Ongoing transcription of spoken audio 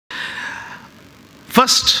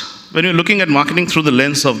First, when you're looking at marketing through the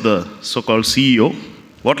lens of the so-called CEO,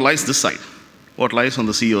 what lies this side? What lies on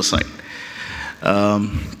the CEO side?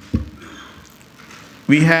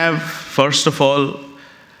 We have, first of all,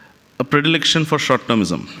 a predilection for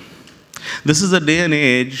short-termism. This is a day and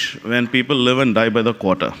age when people live and die by the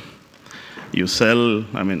quarter. You sell,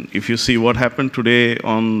 I mean, if you see what happened today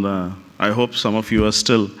on the, I hope some of you are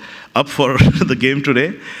still up for the game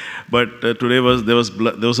today, but today there was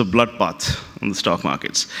a bloodbath in the stock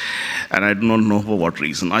markets, and I do not know for what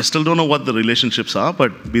reason. I still don't know what the relationships are,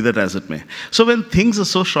 but be that as it may. So when things are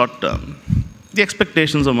so short-term, the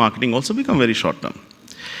expectations of marketing also become very short-term.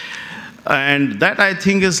 And that, I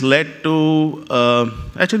think, has led to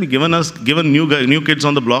actually given new kids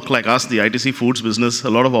on the block like us, the ITC foods business, a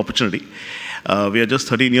lot of opportunity. We are just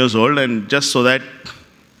 13 years old, and just so that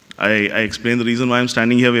I explain the reason why I'm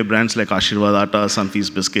standing here, we have brands like Ashirwad Atta,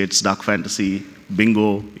 Sunfeast Biscuits, Dark Fantasy,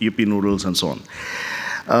 Bingo, Yippee Noodles, and so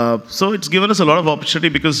on. So it's given us a lot of opportunity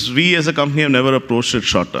because we as a company have never approached it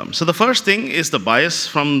short term. So the first thing is the bias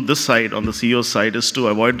from this side, on the CEO's side, is to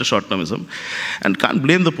avoid the short termism. And can't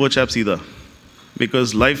blame the poor chaps either,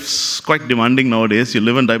 because life's quite demanding nowadays. You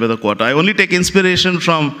live and die by the quarter. I only take inspiration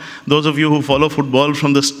from those of you who follow football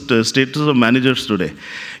from the status of managers today,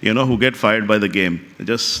 you know, who get fired by the game.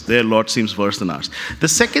 Just their lot seems worse than ours. The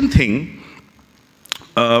second thing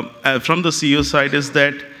from the CEO side is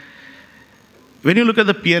that when you look at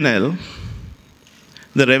the P&L,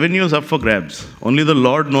 the revenue is up for grabs. Only the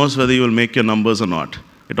Lord knows whether you will make your numbers or not.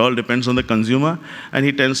 It all depends on the consumer, and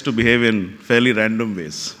he tends to behave in fairly random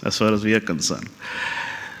ways, as far as we are concerned.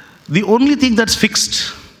 The only thing that's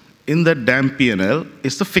fixed in that damn P&L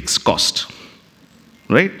is the fixed cost,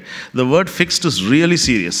 right? The word fixed is really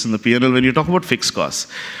serious in the P&L when you talk about fixed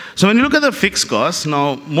costs. So when you look at the fixed costs,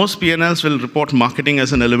 now most P&Ls will report marketing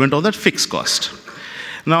as an element of that fixed cost.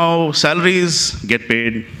 Now, salaries get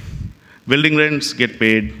paid, building rents get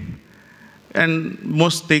paid, and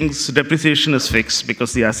most things, depreciation is fixed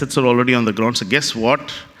because the assets are already on the ground. So guess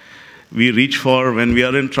what we reach for when we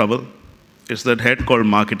are in trouble? It's that head called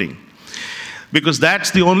marketing. Because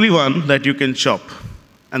that's the only one that you can chop.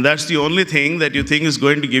 And that's the only thing that you think is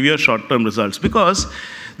going to give you short-term results. Because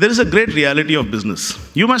there is a great reality of business.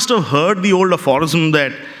 You must have heard the old aphorism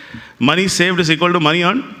that money saved is equal to money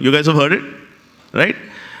earned. You guys have heard it, right?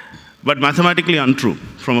 But mathematically untrue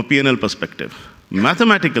from a P&L perspective.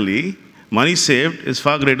 Mathematically, money saved is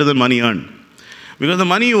far greater than money earned. Because the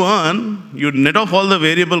money you earn, you net off all the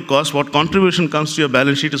variable costs, what contribution comes to your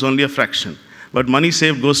balance sheet is only a fraction. But money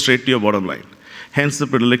saved goes straight to your bottom line. Hence the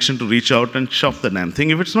predilection to reach out and shop the damn thing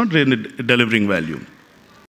if it's not really delivering value.